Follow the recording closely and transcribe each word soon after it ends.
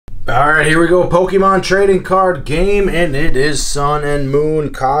Alright, here we go. Pokemon trading card game, and it is Sun and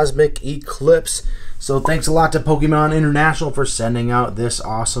Moon Cosmic Eclipse. So thanks a lot to Pokemon International for sending out this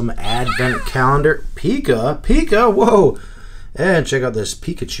awesome advent calendar. Pika, whoa! And check out this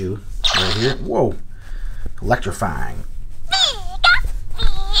Pikachu right here. Whoa, electrifying.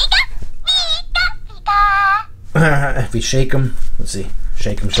 If you shake him, let's see.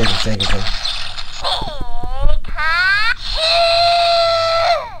 Shake him.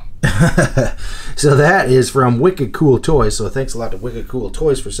 So that is from Wicked Cool Toys. So thanks a lot to Wicked Cool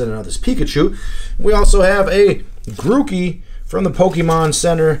Toys for sending out this Pikachu. We also have a Grooky from the Pokemon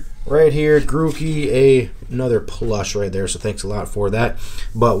Center right here. Grooky, another plush right there. So thanks a lot for that.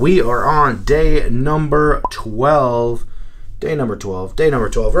 But we are on day number 12. Day number 12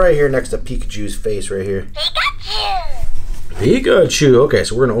 right here next to Pikachu's face right here. Pikachu. Okay,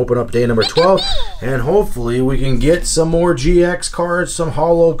 so we're going to open up day number 12, and hopefully we can get some more GX cards, some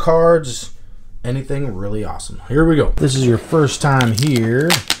holo cards, anything really awesome. Here we go. This is your first time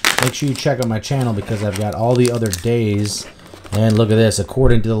here. Make sure you check out my channel because I've got all the other days. And look at this.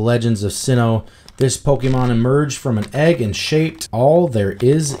 According to the Legends of Sinnoh, this Pokemon emerged from an egg and shaped all there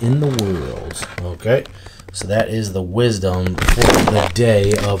is in the world. Okay, so that is the wisdom for the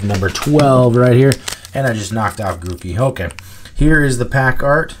day of number 12 right here. And I just knocked out Grooky. Okay, here is the pack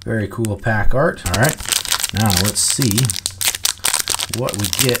art. Very cool pack art. All right, now let's see what we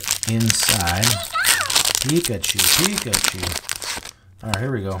get inside. Pikachu. All right,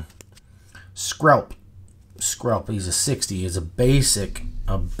 here we go. Skrelp. He's a 60. He's a basic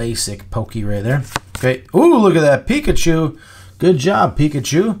Pokey right there. Okay. Ooh, look at that Pikachu. Good job,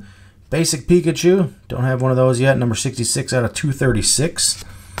 Pikachu. Basic Pikachu. Don't have one of those yet. Number 66 out of 236.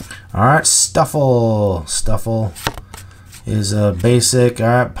 All right, Stuffle. Stuffle is a basic. All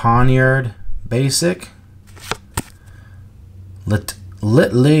right, Poniard, basic.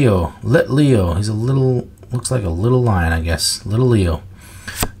 Litleo. He's a little, looks like a little lion, I guess. Little Leo.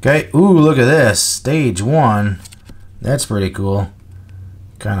 Okay. Ooh, look at this. Stage 1. That's pretty cool.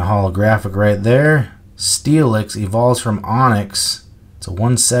 Kind of holographic right there. Steelix evolves from Onyx. It's a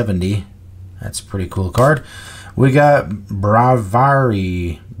 170. That's a pretty cool card. We got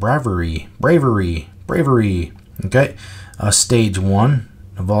Bravery. Okay. Stage 1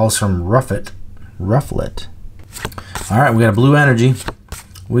 evolves from Rufflet. Alright, we got a Blue Energy.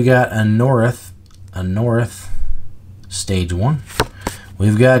 We got a North. Stage 1.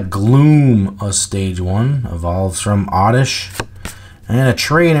 We've got Gloom, a Stage 1. Evolves from Oddish. And a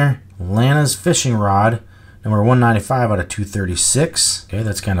Trainer. Lana's Fishing Rod. Number 195 out of 236. Okay,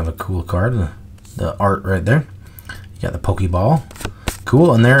 that's kind of a cool card. The art right there. You got the Pokeball.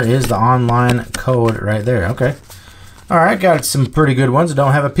 Cool, and there is the online code right there. Okay. Alright, got some pretty good ones. I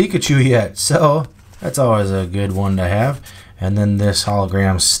don't have a Pikachu yet, so that's always a good one to have. And then this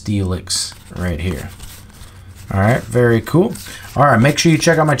hologram Steelix right here. Alright, very cool. Alright, make sure you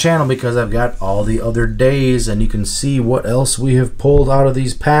check out my channel because I've got all the other days and you can see what else we have pulled out of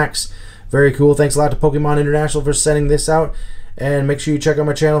these packs. Very cool. Thanks a lot to Pokemon International for sending this out. And make sure you check out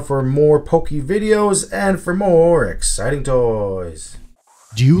my channel for more Poke videos and for more exciting toys.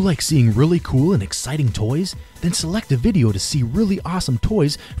 Do you like seeing really cool and exciting toys? Then select a video to see really awesome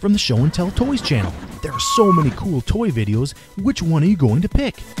toys from the Show and Tell Toys channel. There are so many cool toy videos. Which one are you going to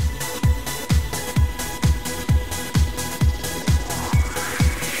pick?